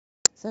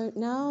So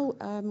now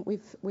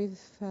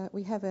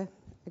we have a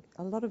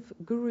lot of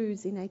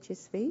gurus in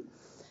HSV,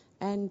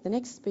 and the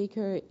next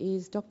speaker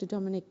is Dr.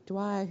 Dominic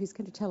Dwyer, who's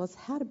going to tell us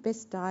how to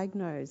best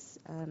diagnose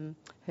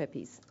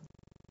herpes.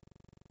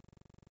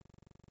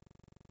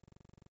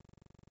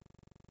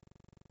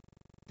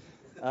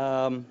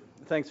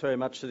 Thanks very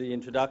much for the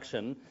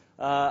introduction.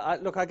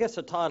 Look, I guess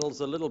the title's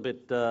a little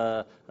bit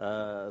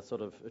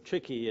sort of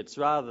tricky. It's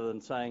rather than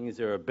saying, is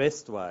there a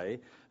best way?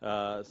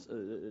 I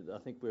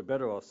think we're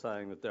better off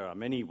saying that there are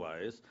many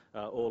ways,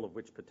 all of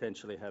which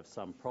potentially have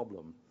some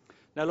problem.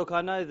 Now, look,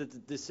 I know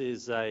that this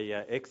is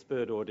a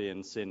expert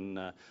audience in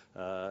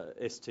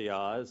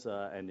STIs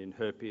and in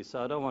herpes,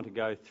 so I don't want to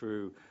go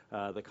through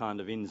the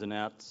kind of ins and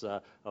outs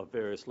of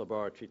various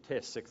laboratory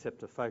tests, except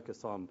to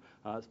focus on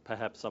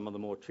perhaps some of the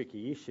more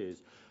tricky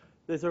issues.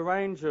 There's a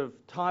range of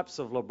types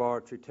of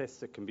laboratory tests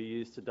that can be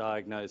used to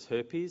diagnose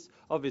herpes.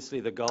 Obviously,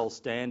 the gold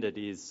standard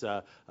is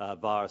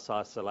virus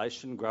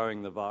isolation,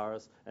 growing the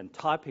virus, and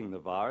typing the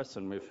virus,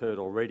 and we've heard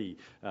already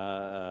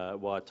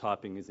why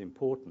typing is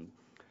important.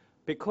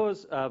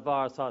 Because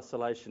virus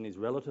isolation is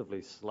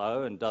relatively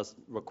slow and does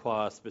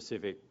require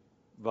specific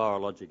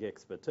virologic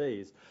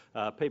expertise,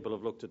 people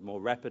have looked at more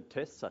rapid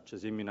tests such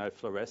as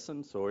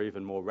immunofluorescence or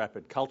even more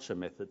rapid culture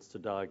methods to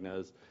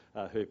diagnose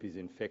herpes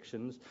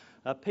infections.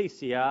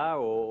 PCR,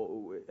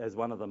 or as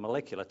one of the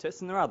molecular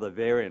tests, and there are other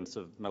variants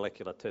of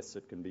molecular tests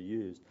that can be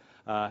used,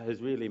 has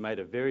really made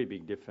a very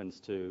big difference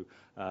to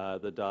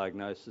the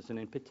diagnosis, and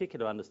in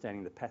particular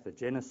understanding the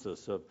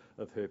pathogenesis of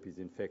herpes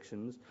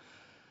infections.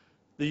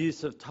 The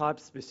use of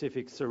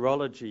type-specific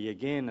serology,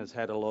 again, has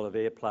had a lot of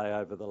airplay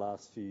over the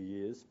last few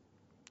years.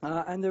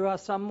 And there are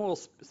some more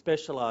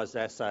specialised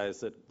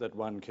assays that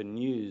one can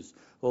use,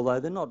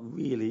 although they're not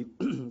really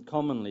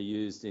commonly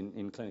used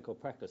in clinical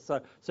practice.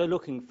 So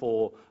looking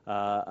for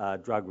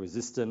drug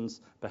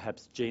resistance,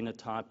 perhaps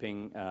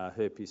genotyping,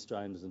 herpes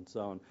strains and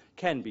so on,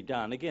 can be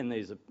done. Again,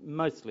 these are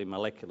mostly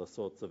molecular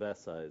sorts of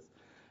assays.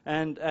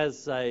 And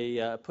as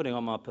putting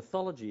on my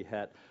pathology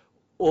hat,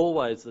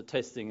 always the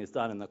testing is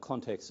done in the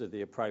context of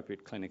the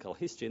appropriate clinical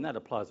history, and that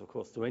applies, of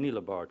course, to any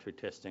laboratory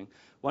testing.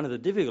 One of the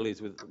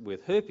difficulties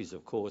with herpes,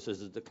 of course,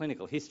 is that the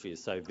clinical history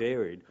is so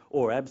varied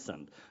or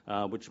absent,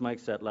 which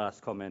makes that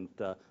last comment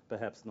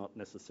perhaps not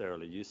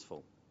necessarily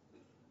useful.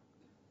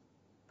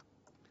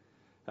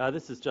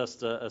 This is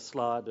just a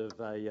slide of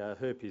a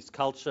herpes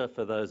culture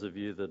for those of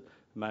you that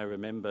may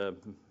remember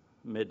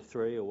Med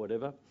 3 or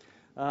whatever.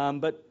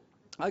 But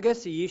I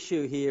guess the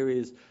issue here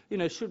is,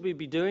 should we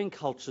be doing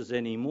cultures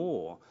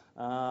anymore?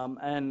 I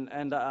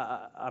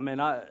mean,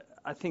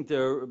 I think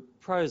there are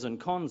pros and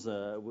cons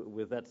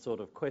with that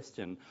sort of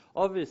question.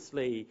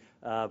 Obviously,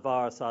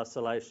 virus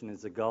isolation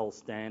is the gold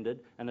standard,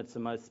 and it's the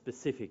most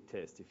specific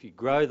test. If you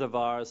grow the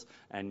virus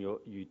and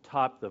you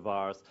type the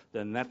virus,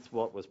 then that's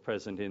what was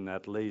present in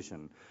that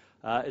lesion.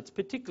 It's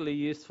particularly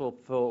useful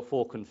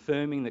for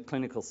confirming the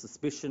clinical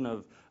suspicion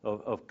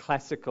of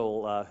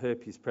classical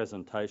herpes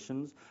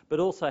presentations,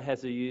 but also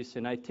has a use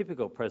in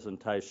atypical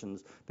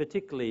presentations,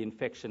 particularly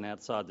infection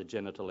outside the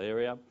genital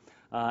area.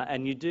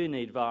 And you do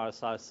need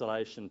virus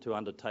isolation to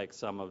undertake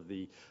some of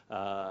the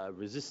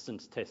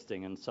resistance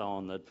testing and so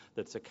on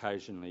that's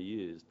occasionally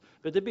used.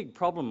 But the big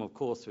problem, of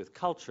course, with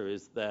culture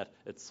is that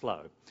it's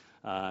slow.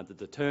 That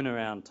the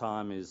turnaround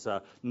time is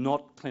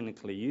not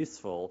clinically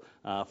useful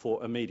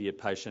for immediate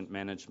patient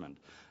management.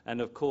 And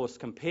of course,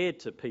 compared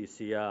to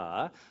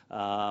PCR,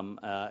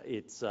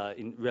 it's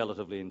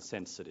relatively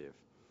insensitive.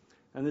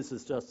 And this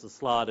is just a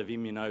slide of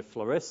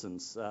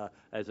immunofluorescence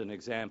as an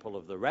example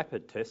of the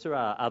rapid test. There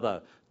are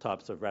other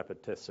types of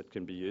rapid tests that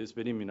can be used,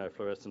 but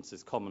immunofluorescence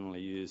is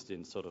commonly used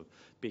in sort of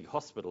big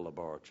hospital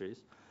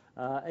laboratories.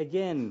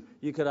 Again,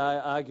 you could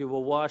argue,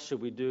 well, why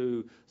should we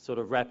do sort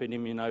of rapid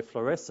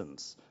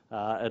immunofluorescence,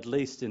 at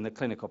least in the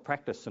clinical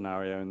practice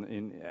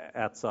scenario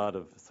outside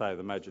of, say,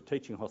 the major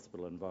teaching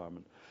hospital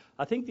environment?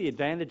 I think the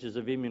advantages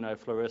of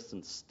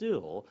immunofluorescence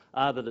still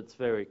are that it's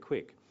very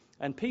quick.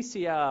 And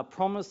PCR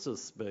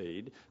promises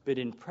speed, but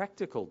in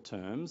practical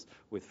terms,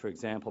 with, for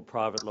example,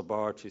 private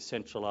laboratories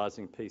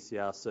centralising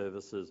PCR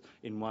services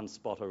in one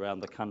spot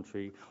around the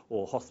country,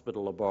 or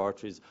hospital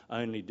laboratories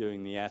only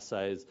doing the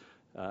assays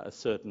a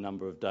certain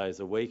number of days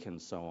a week and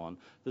so on,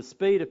 the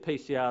speed of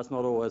PCR is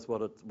not always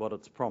what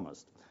it's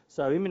promised.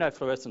 So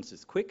immunofluorescence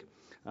is quick,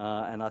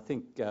 and I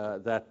think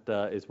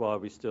that is why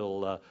we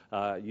still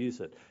use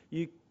it.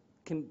 You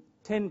can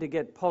tend to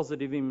get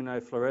positive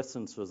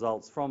immunofluorescence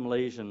results from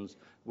lesions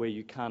where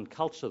you can't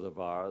culture the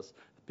virus,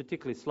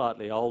 particularly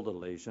slightly older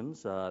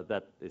lesions.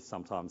 That is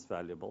sometimes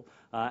valuable.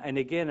 And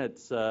again,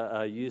 it's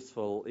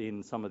useful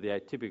in some of the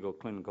atypical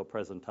clinical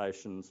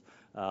presentations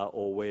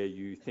or where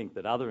you think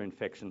that other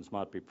infections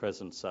might be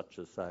present, such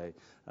as, say,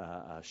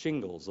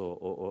 shingles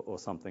or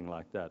something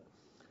like that.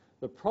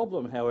 The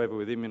problem, however,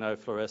 with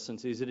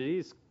immunofluorescence is that it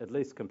is, at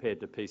least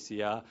compared to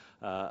PCR,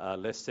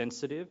 less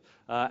sensitive,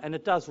 and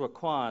it does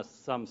require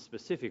some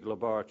specific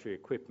laboratory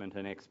equipment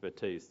and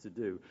expertise to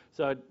do.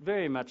 So it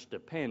very much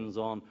depends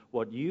on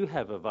what you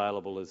have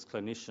available as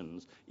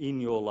clinicians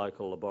in your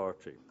local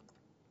laboratory.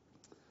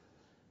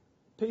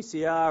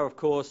 PCR, of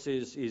course,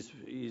 is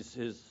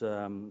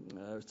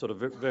sort of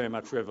very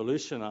much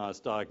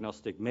revolutionised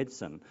diagnostic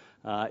medicine.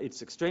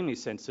 It's extremely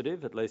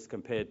sensitive, at least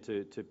compared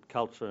to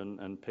culture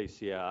and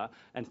PCR,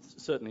 and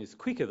certainly is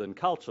quicker than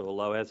culture,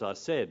 although, as I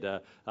said,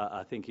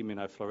 I think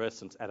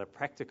immunofluorescence at a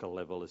practical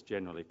level is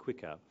generally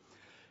quicker.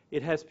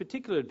 It has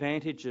particular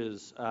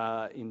advantages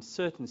in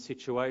certain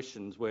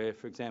situations where,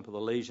 for example, the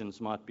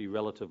lesions might be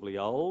relatively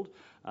old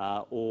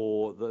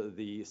or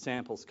the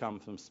samples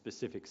come from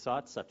specific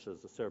sites such as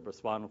the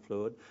cerebrospinal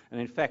fluid. And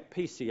in fact,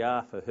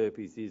 PCR for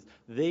herpes is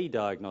the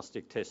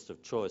diagnostic test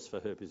of choice for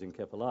herpes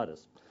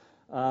encephalitis.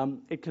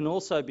 It can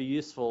also be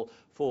useful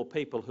for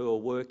people who are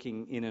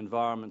working in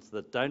environments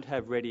that don't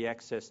have ready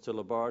access to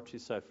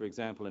laboratories. So, for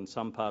example, in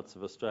some parts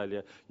of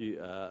Australia,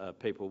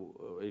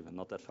 people, even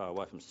not that far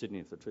away from Sydney,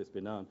 if the truth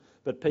be known,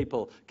 but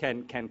people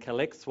can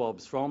collect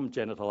swabs from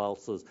genital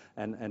ulcers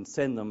and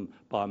send them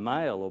by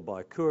mail or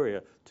by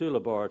courier to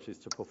laboratories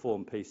to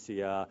perform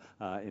PCR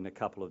in a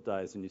couple of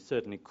days. And you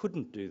certainly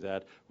couldn't do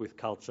that with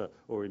culture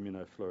or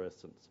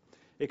immunofluorescence.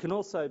 It can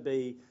also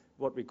be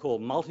what we call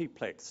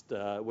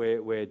multiplexed,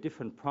 where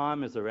different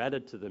primers are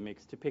added to the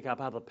mix to pick up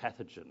other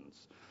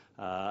pathogens.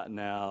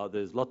 Now,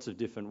 there's lots of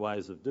different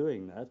ways of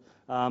doing that,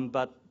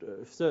 but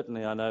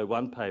certainly I know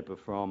one paper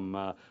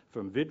from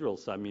Vidral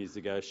some years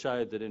ago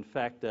showed that, in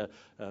fact,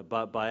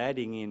 by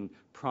adding in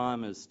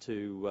primers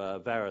to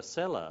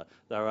varicella,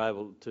 they were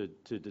able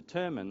to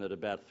determine that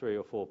about 3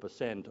 or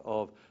 4%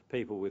 of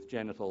people with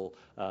genital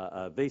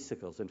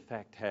vesicles, in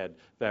fact, had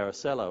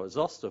varicella, a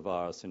zoster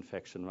virus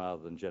infection,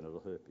 rather than genital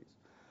herpes.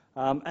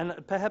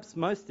 And perhaps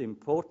most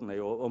importantly,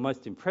 or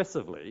most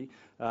impressively,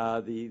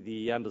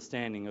 the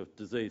understanding of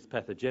disease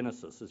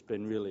pathogenesis has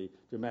been really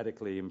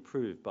dramatically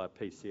improved by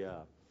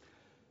PCR.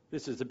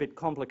 This is a bit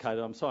complicated,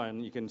 I'm sorry,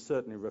 and you can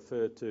certainly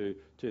refer to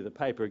the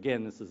paper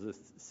again. This is a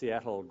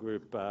Seattle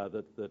group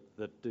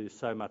that do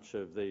so much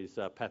of these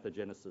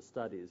pathogenesis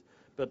studies.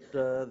 But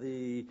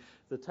the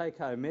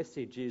take-home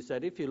message is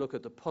that if you look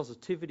at the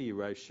positivity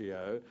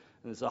ratio,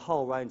 and there's a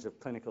whole range of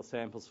clinical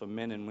samples for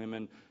men and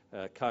women,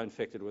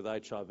 co-infected with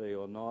HIV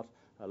or not,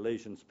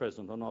 lesions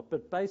present or not,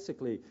 but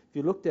basically, if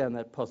you look down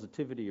that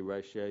positivity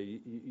ratio,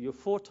 you're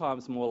 4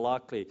 times more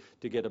likely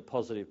to get a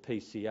positive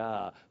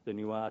PCR than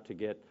you are to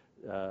get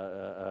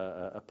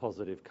a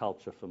positive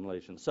culture from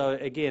lesions. So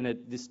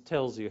again, this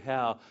tells you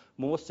how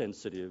more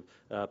sensitive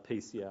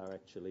PCR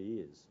actually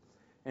is.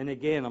 And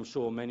again, I'm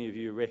sure many of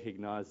you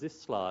recognise this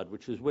slide,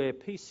 which is where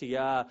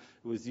PCR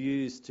was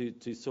used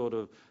to sort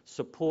of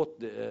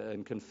support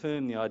and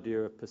confirm the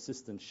idea of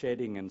persistent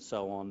shedding and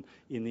so on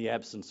in the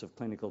absence of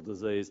clinical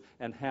disease,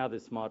 and how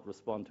this might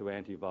respond to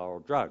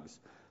antiviral drugs.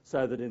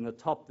 So that in the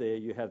top there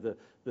you have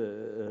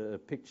the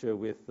picture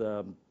with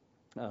the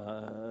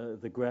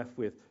graph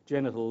with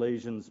genital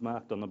lesions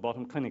marked on the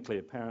bottom, clinically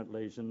apparent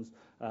lesions,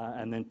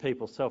 and then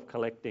people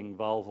self-collecting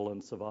vulval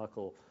and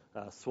cervical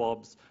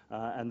swabs,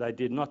 and they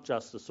did not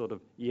just a sort of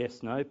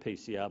yes-no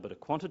PCR, but a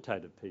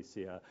quantitative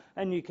PCR.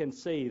 And you can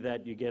see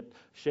that you get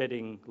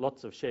shedding,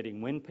 lots of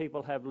shedding when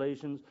people have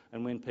lesions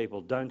and when people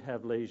don't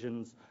have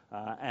lesions,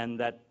 and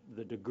that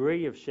the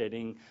degree of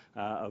shedding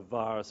of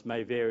virus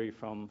may vary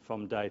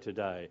from day to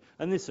day.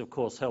 And this, of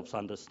course, helps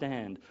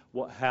understand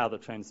how the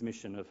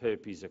transmission of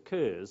herpes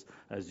occurs,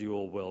 as you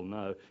all well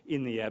know,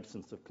 in the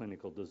absence of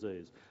clinical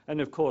disease.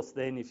 And, of course,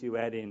 then if you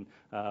add in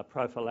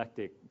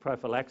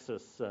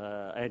prophylaxis,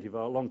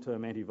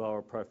 long-term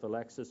antiviral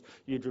prophylaxis,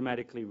 you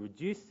dramatically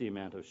reduce the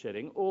amount of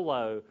shedding,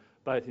 although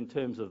both in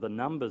terms of the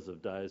numbers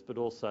of days, but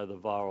also the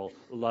viral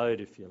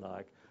load, if you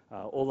like,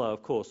 although,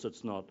 of course,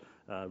 it's not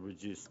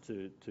reduced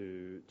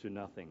to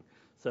nothing.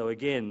 So,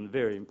 again,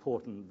 very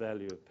important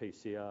value of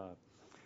PCR.